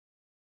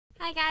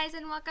Hi guys,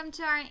 and welcome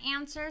to our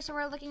answers. So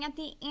we're looking at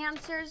the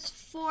answers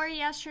for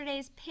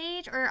yesterday's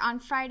page, or on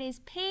Friday's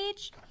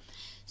page.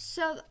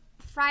 So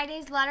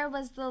Friday's letter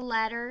was the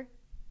letter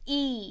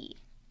E.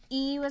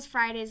 E was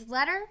Friday's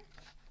letter.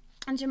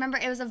 And to remember,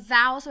 it was a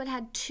vowel, so it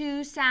had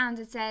two sounds.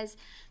 It says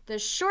the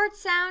short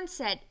sound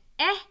said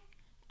eh,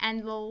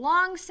 and the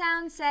long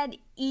sound said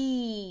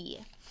E.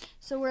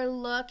 So we're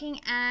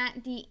looking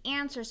at the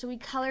answer. So we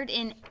colored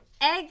in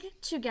egg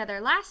together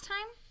last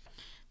time.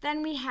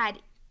 Then we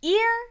had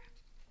ear,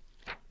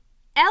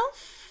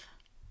 elf,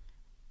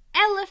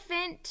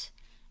 elephant,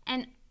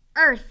 and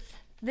earth.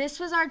 This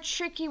was our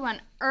tricky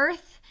one.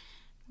 Earth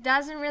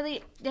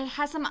it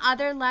has some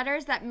other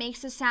letters that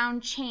makes the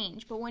sound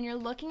change. But when you're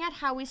looking at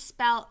how we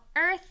spell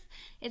earth,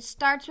 it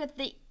starts with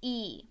the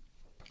E.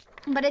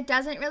 But it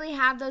doesn't really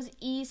have those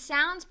E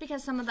sounds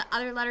because some of the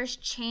other letters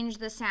change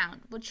the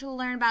sound, which you'll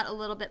learn about a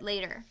little bit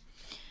later.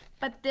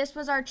 But this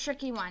was our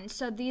tricky one.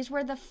 So these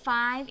were the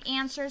 5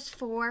 answers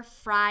for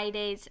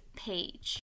Friday's page.